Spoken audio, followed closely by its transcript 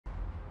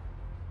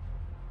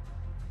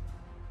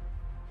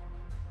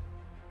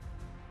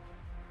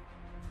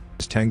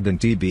Tengdan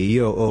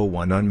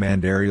TB-001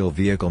 unmanned aerial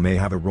vehicle may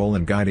have a role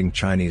in guiding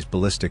Chinese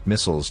ballistic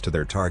missiles to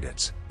their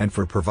targets, and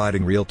for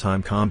providing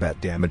real-time combat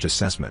damage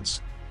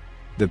assessments.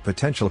 The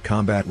potential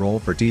combat role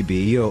for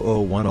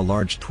TB-001, a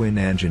large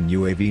twin-engine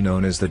UAV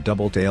known as the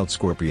double-tailed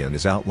Scorpion,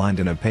 is outlined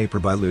in a paper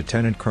by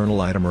Lieutenant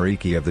Colonel Ida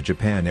Moriki of the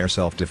Japan Air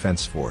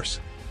Self-Defense Force.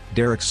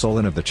 Derek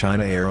Solon of the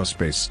China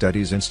Aerospace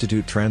Studies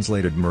Institute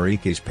translated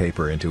Moriki's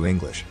paper into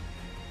English.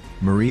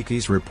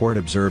 Moriki's report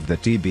observed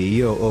that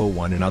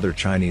TB-001 and other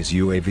Chinese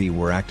UAV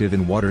were active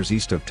in waters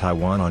east of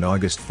Taiwan on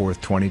August 4,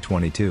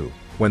 2022,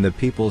 when the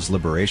People's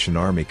Liberation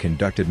Army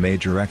conducted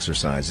major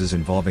exercises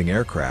involving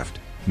aircraft,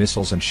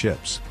 missiles and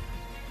ships.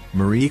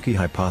 Moriki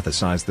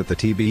hypothesized that the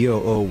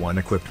TB-001,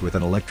 equipped with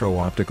an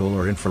electro-optical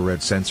or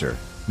infrared sensor,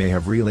 may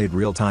have relayed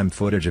real-time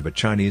footage of a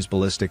Chinese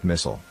ballistic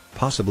missile,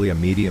 possibly a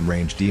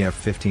medium-range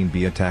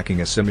DF-15B,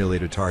 attacking a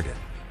simulated target.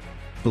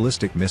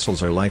 Ballistic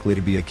missiles are likely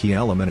to be a key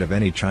element of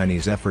any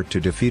Chinese effort to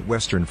defeat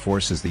Western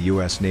forces, the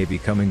U.S. Navy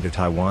coming to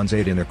Taiwan's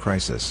aid in a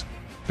crisis.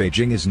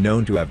 Beijing is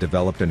known to have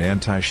developed an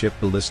anti-ship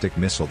ballistic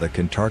missile that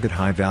can target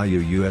high-value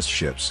U.S.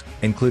 ships,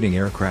 including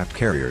aircraft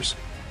carriers.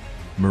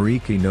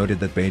 Moriki noted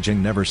that Beijing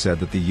never said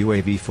that the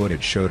UAV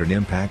footage showed an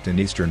impact in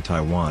eastern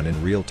Taiwan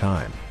in real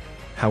time.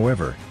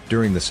 However,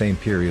 during the same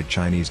period,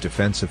 Chinese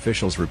defense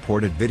officials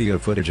reported video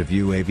footage of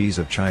UAVs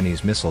of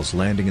Chinese missiles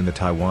landing in the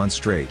Taiwan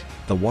Strait,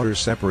 the waters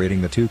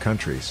separating the two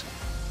countries.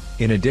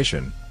 In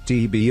addition,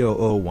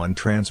 TB-001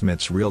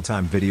 transmits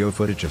real-time video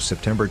footage of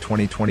September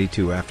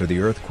 2022 after the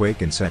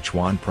earthquake in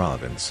Sichuan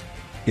province.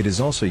 It is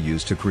also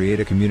used to create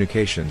a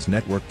communications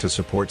network to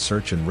support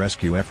search and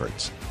rescue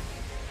efforts.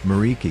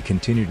 Moriki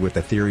continued with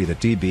the theory that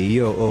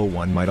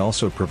TB-001 might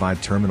also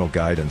provide terminal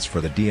guidance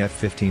for the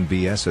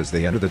DF-15Bs as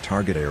they enter the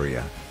target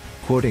area.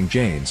 Quoting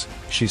Janes,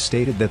 she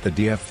stated that the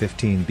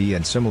DF-15B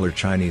and similar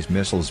Chinese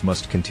missiles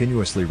must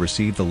continuously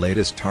receive the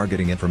latest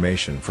targeting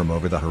information from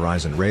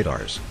over-the-horizon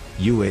radars,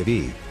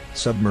 UAV,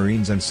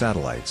 submarines and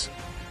satellites.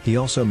 He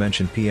also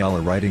mentioned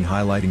PL writing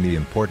highlighting the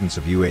importance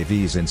of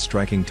UAVs in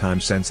striking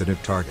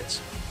time-sensitive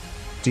targets.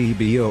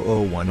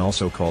 TB-001,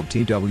 also called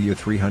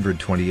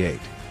TW-328,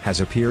 has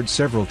appeared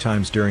several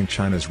times during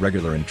China's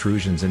regular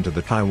intrusions into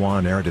the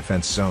Taiwan air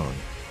defense zone.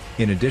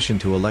 In addition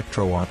to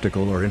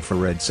electro-optical or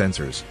infrared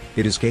sensors,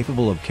 it is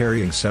capable of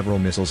carrying several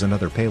missiles and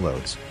other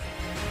payloads.